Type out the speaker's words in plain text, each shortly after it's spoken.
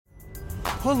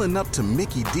Pulling up to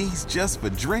Mickey D's just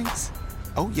for drinks?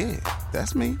 Oh yeah,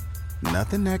 that's me.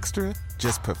 Nothing extra,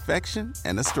 just perfection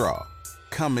and a straw.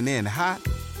 Coming in hot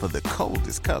for the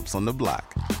coldest cups on the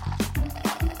block.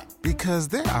 Because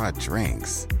there are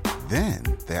drinks. Then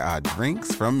there are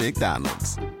drinks from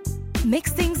McDonald's.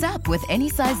 Mix things up with any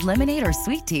size lemonade or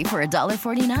sweet tea for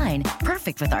 $1.49.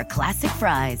 Perfect with our classic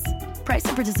fries. Price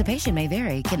and participation may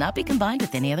vary. Cannot be combined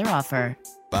with any other offer.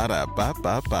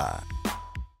 Ba-da-ba-ba-ba.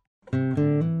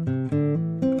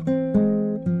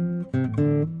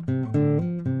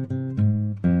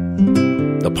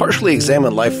 The Partially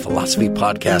Examined Life Philosophy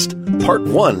Podcast Part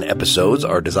 1 episodes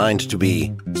are designed to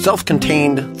be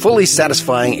self-contained, fully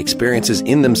satisfying experiences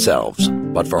in themselves.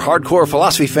 But for hardcore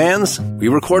philosophy fans, we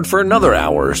record for another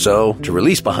hour or so to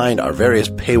release behind our various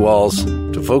paywalls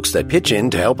to folks that pitch in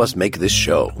to help us make this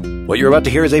show. What you're about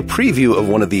to hear is a preview of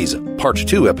one of these Part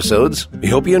 2 episodes. We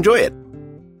hope you enjoy it.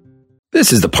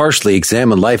 This is the Partially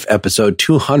Examined Life episode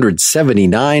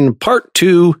 279, Part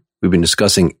 2. We've been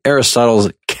discussing Aristotle's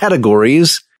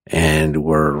categories, and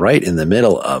we're right in the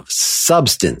middle of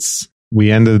substance.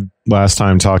 We ended last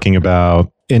time talking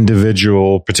about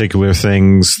individual particular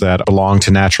things that belong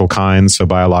to natural kinds, so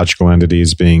biological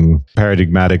entities being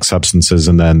paradigmatic substances,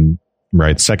 and then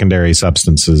secondary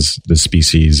substances, the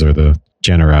species or the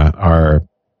genera are,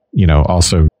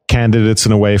 also candidates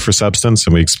in a way for substance,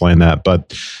 and we explained that.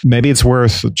 But maybe it's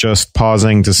worth just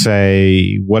pausing to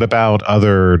say, what about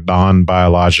other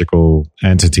non-biological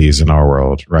entities in our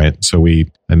world, right? So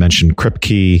I mentioned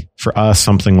Kripke. For us,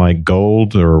 something like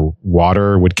gold or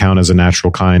water would count as a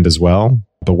natural kind as well.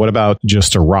 But what about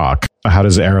just a rock? How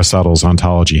does Aristotle's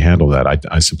ontology handle that?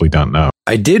 I simply don't know.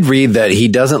 I did read that he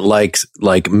doesn't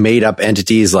like made up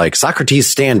entities like Socrates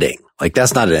standing. Like,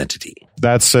 that's not an entity.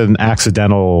 That's an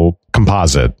accidental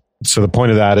composite. So the point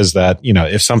of that is that,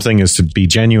 if something is to be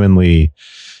genuinely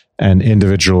an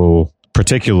individual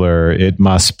particular, it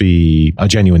must be a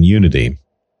genuine unity,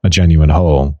 a genuine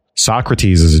whole.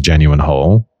 Socrates is a genuine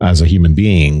whole as a human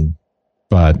being,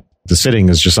 but the sitting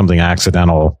is just something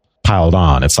accidental piled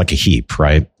on. It's like a heap,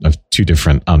 right, of two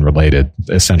different unrelated,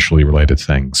 essentially related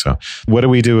things. So what do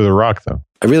we do with a rock, though?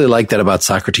 I really like that about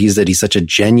Socrates, that he's such a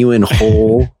genuine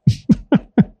whole.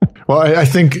 Well, I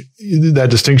think that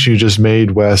distinction you just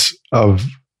made, Wes, of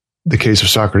the case of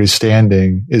Socrates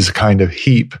standing is a kind of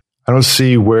heap. I don't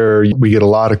see where we get a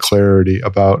lot of clarity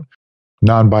about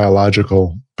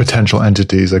non-biological potential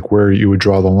entities, like where you would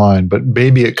draw the line. But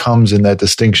maybe it comes in that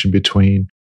distinction between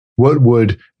what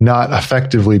would not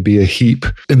effectively be a heap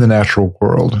in the natural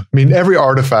world. I mean, every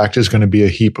artifact is going to be a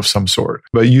heap of some sort.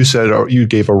 But you said, or you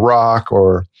gave a rock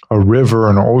or a river,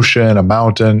 an ocean, a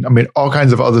mountain. I mean, all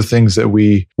kinds of other things that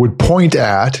we would point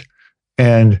at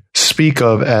and speak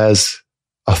of as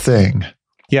a thing.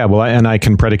 Yeah, well, and I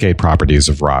can predicate properties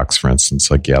of rocks, for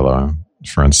instance, like yellow,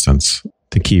 for instance.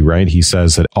 The key, right? He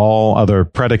says that all other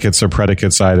predicates are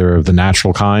predicates either of the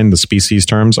natural kind, the species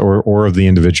terms, or of the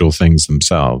individual things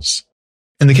themselves.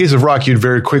 In the case of rock, you'd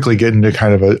very quickly get into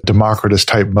kind of a Democritus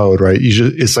type mode, right?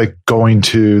 It's like going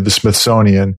to the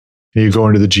Smithsonian and you go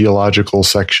into the geological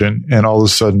section, and all of a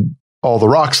sudden, all the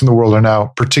rocks in the world are now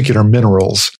particular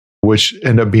minerals, which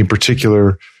end up being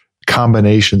particular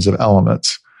combinations of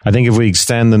elements. I think if we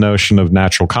extend the notion of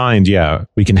natural kind, yeah,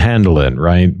 we can handle it,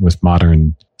 right? With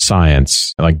modern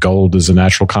science. Like gold is a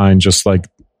natural kind, just like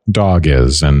dog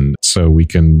is. And so we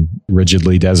can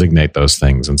rigidly designate those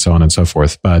things and so on and so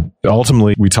forth. But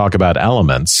ultimately, we talk about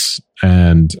elements.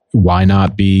 And why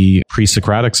not be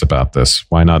pre-Socratics about this?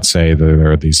 Why not say that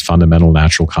there are these fundamental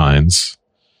natural kinds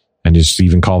and just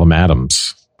even call them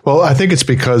atoms? Well, I think it's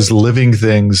because living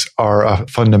things are a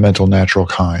fundamental natural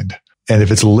kind. And if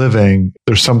it's living,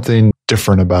 there's something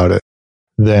different about it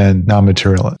than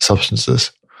non-material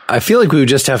substances. I feel like we would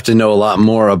just have to know a lot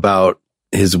more about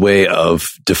his way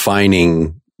of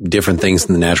defining different things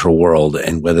in the natural world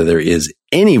and whether there is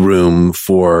any room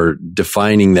for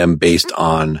defining them based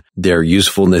on their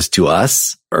usefulness to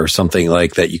us, or something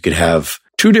like that. You could have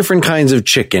two different kinds of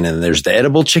chicken, and there's the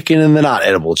edible chicken and the not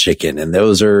edible chicken. And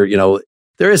those are,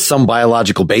 there is some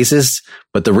biological basis,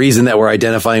 but the reason that we're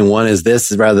identifying one as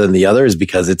this rather than the other is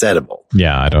because it's edible.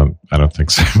 Yeah, I don't think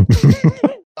so.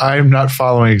 I'm not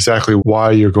following exactly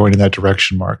why you're going in that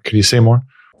direction, Mark. Can you say more?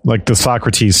 Like the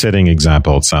Socrates sitting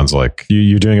example, it sounds like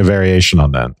you're doing a variation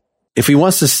on that. If he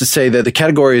wants us to say that the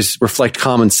categories reflect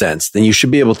common sense, then you should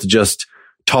be able to just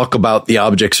talk about the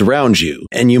objects around you.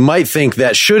 And you might think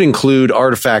that should include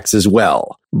artifacts as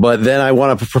well. But then I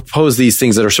want to propose these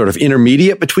things that are sort of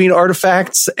intermediate between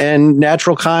artifacts and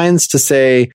natural kinds to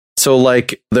say, so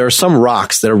like there are some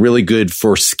rocks that are really good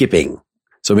for skipping.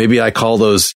 So maybe I call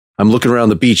those I'm looking around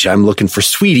the beach. I'm looking for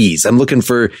sweeties.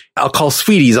 I'll call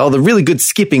sweeties all the really good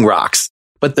skipping rocks.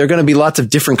 But there are going to be lots of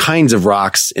different kinds of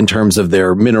rocks in terms of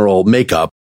their mineral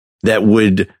makeup that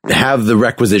would have the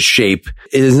requisite shape.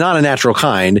 It is not a natural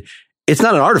kind. It's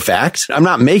not an artifact. I'm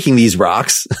not making these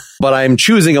rocks, but I'm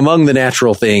choosing among the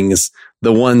natural things,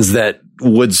 the ones that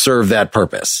would serve that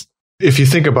purpose. If you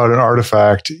think about an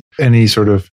artifact, any sort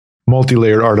of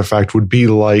multi-layered artifact would be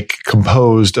like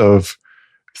composed of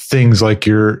things like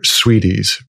your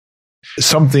sweeties,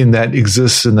 something that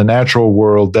exists in the natural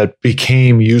world that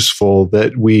became useful,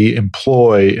 that we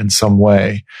employ in some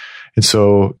way. And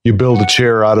so you build a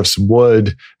chair out of some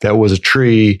wood that was a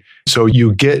tree. So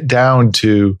you get down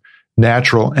to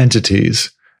natural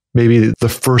entities. Maybe the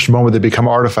first moment they become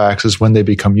artifacts is when they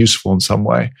become useful in some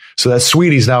way. So that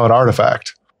sweetie is now an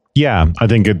artifact. Yeah, I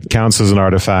think it counts as an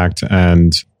artifact.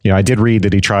 And I did read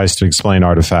that he tries to explain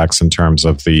artifacts in terms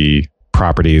of the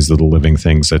properties of the living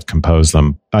things that compose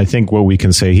them. I think what we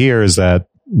can say here is that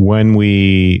when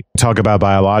we talk about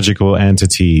biological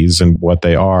entities and what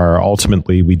they are,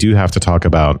 ultimately we do have to talk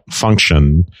about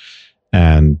function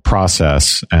and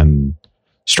process and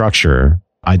structure.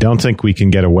 I don't think we can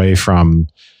get away from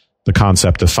the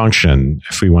concept of function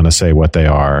if we want to say what they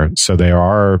are. So there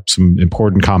are some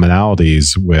important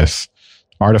commonalities with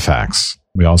artifacts.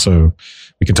 We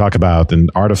can talk about an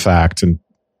artifact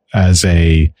as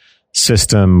a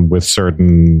system with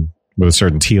a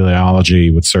certain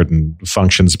teleology, with certain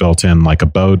functions built in, like a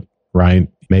boat, right?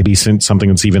 Maybe something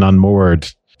that's even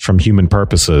unmoored from human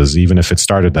purposes, even if it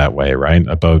started that way, right?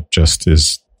 A boat just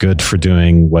is good for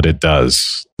doing what it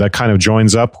does. That kind of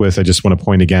joins up with, I just want to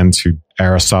point again to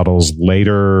Aristotle's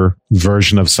later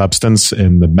version of substance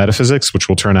in the metaphysics, which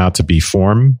will turn out to be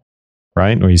form,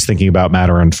 right? Where he's thinking about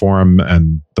matter and form,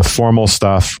 and the formal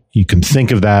stuff. You can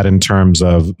think of that in terms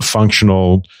of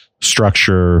functional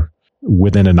structure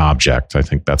within an object. I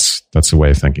think that's a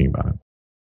way of thinking about it.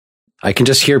 I can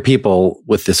just hear people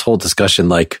with this whole discussion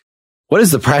like, what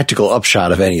is the practical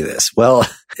upshot of any of this? Well,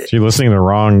 you're listening to the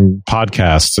wrong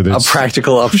podcast. A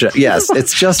practical upshot. Yes.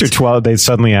 It's just after 12. They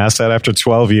suddenly asked that after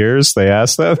 12 years. They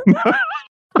asked that.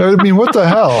 I mean, what the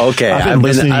hell? Okay. I've been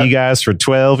listening to you guys for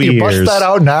 12 years. You bust that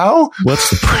out now? What's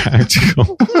the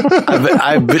practical?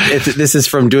 This is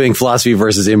from doing philosophy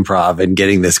versus improv and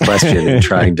getting this question and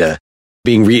trying to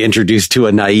being reintroduced to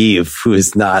a naive who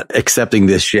is not accepting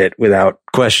this shit without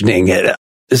questioning it.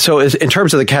 So in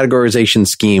terms of the categorization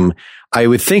scheme, I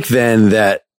would think then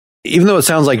that even though it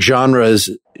sounds like genera, no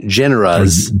S,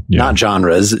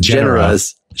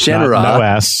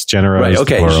 genera. Right.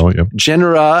 Okay. Plural, yep.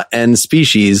 Genera and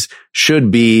species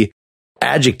should be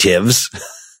adjectives.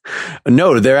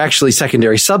 No, they're actually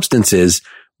secondary substances,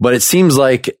 but it seems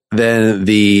like then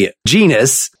the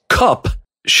genus cup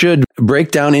should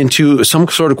break down into some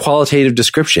sort of qualitative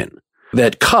description.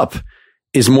 That cup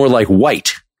is more like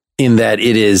white in that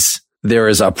there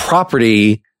is a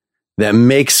property that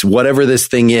makes whatever this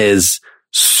thing is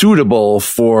suitable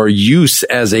for use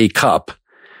as a cup.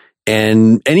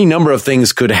 And any number of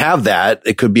things could have that.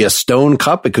 It could be a stone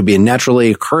cup. It could be a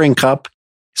naturally occurring cup.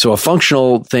 So a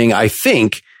functional thing, I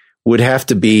think, would have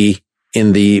to be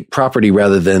in the property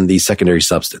rather than the secondary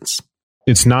substance.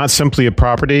 It's not simply a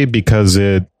property because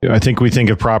I think we think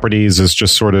of properties as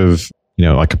just sort of,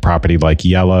 like a property like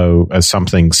yellow as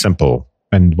something simple.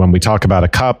 And when we talk about a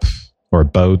cup or a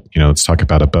boat, let's talk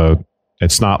about a boat.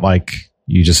 It's not like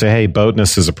you just say, hey,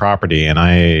 boatness is a property and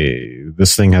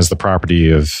this thing has the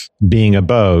property of being a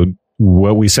boat.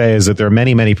 What we say is that there are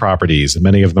many, many properties, and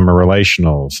many of them are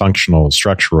relational, functional,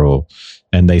 structural,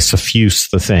 and they suffuse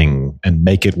the thing and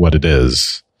make it what it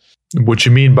is. What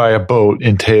you mean by a boat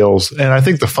entails, and I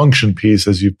think the function piece,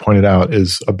 as you pointed out,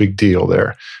 is a big deal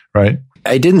there, right?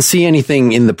 I didn't see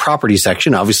anything in the property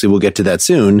section. Obviously, we'll get to that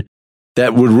soon.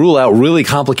 That would rule out really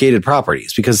complicated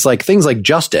properties, because like things like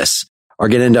justice are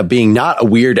going to end up being not a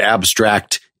weird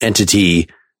abstract entity,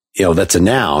 that's a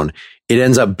noun. It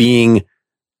ends up being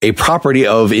a property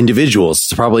of individuals.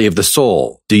 It's probably of the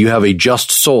soul. Do you have a just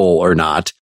soul or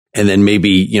not? And then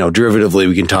maybe, derivatively,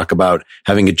 we can talk about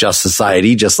having a just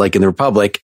society, just like in the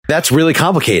Republic. That's really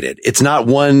complicated. It's not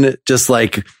one just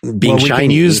like being shiny. We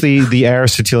can use the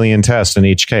Aristotelian test in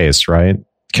each case, right?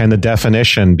 Can the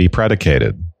definition be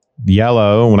predicated?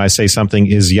 Yellow, when I say something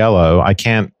is yellow, I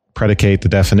can't predicate the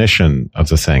definition of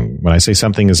the thing. When I say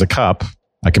something is a cup,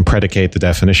 I can predicate the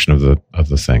definition of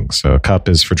the thing. So a cup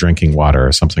is for drinking water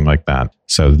or something like that.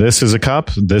 So this is a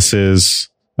cup. This is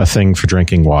a thing for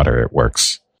drinking water. It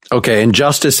works. Okay. And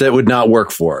justice, it would not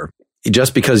work for.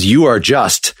 Just because you are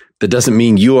just, that doesn't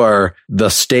mean you are the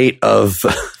state of...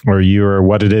 or you are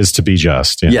what it is to be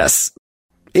just. Yeah. Yes.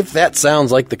 If that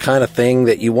sounds like the kind of thing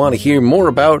that you want to hear more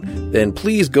about, then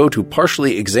please go to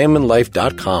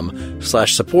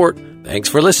partiallyexaminedlife.com/support. Thanks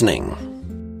for listening.